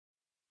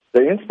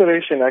The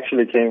inspiration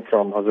actually came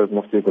from Hazrat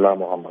Mufti Bilal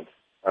Muhammad.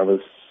 I was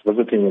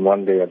visiting him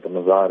one day at the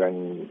Mazar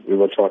and we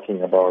were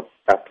talking about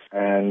apps.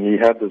 And he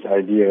had this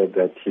idea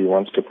that he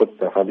wants to put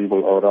the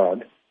Habibul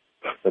Awrad,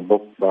 the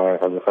book by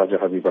Hazrat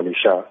Khaja Habib Ali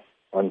Shah,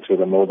 onto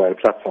the mobile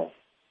platform.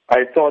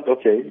 I thought,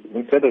 okay,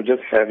 instead of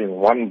just having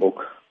one book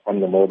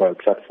on the mobile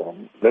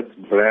platform, let's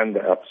brand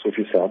the app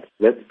Soofie Saheb.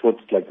 Let's put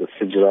like the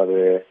Sijra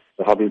there,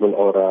 the Habibul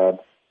Awrad,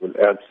 we'll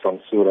add some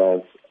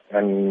surahs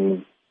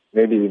and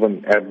maybe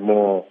even add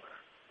more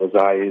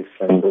Zais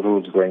and the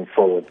rules going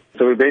forward.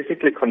 So we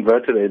basically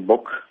converted a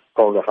book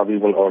called the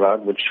Habibul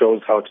Awrad, which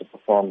shows how to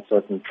perform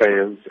certain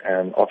prayers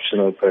and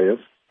optional prayers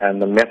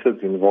and the methods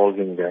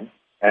involving them,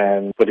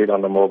 and put it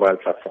on the mobile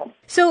platform.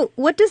 So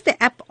what does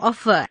the app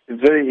offer?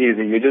 It's very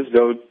easy. You just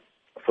go,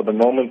 for the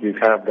moment we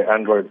have the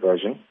Android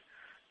version.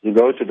 You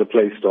go to the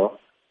Play Store,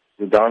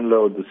 you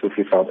download the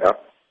Soofie Saheb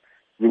app.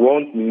 You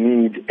won't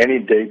need any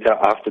data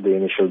after the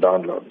initial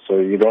download, so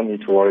you don't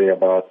need to worry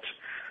about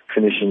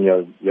finishing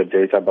your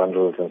data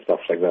bundles and stuff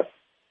like that.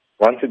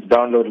 Once it's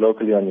downloaded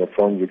locally on your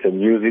phone, you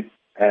can use it,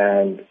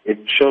 and it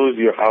shows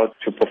you how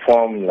to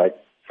perform, like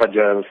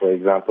Fajr, for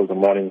example, the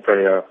morning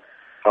prayer,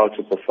 how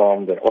to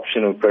perform the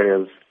optional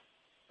prayers.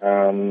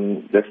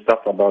 There's stuff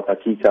about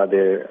Hakika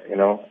there,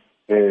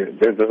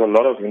 There's a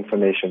lot of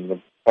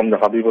information from the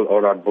Habibul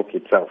Awrad book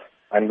itself.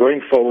 And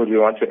going forward, we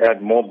want to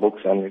add more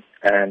books on it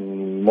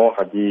and more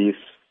hadiths,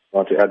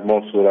 want to add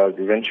more surahs.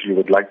 Eventually, we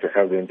would like to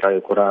have the entire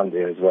Quran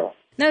there as well.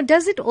 Now,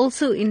 does it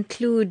also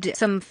include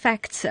some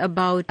facts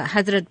about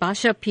Hazrat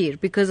Badsha Peer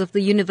because of the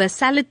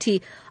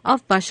universality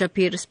of Badsha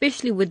Peer,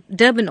 especially with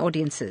Durban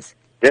audiences?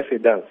 Yes,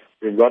 it does.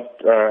 We've got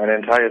an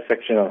entire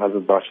section on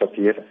Hazrat Badsha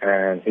Peer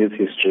and his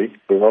history.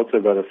 We've also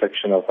got a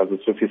section of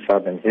Hazrat Soofie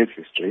Saheb and his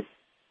history.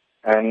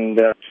 And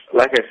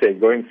like I say,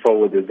 going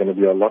forward, there's going to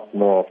be a lot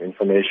more of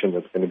information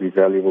that's going to be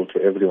valuable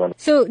to everyone.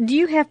 So do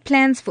you have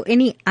plans for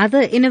any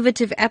other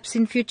innovative apps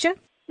in future?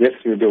 Yes,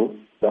 we do.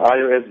 The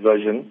iOS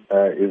version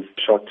is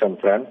short-term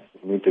plan.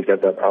 We need to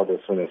get that out as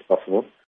soon as possible.